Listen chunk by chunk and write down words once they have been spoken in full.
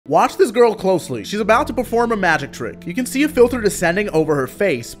Watch this girl closely. She's about to perform a magic trick. You can see a filter descending over her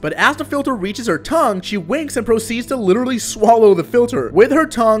face, but as the filter reaches her tongue, she winks and proceeds to literally swallow the filter. With her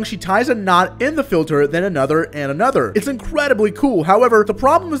tongue, she ties a knot in the filter, then another and another. It's incredibly cool. However, the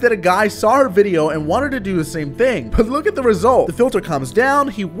problem is that a guy saw her video and wanted to do the same thing. But look at the result. The filter comes down,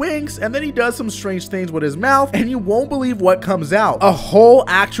 he winks, and then he does some strange things with his mouth, and you won't believe what comes out. A whole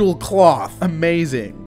actual cloth. Amazing.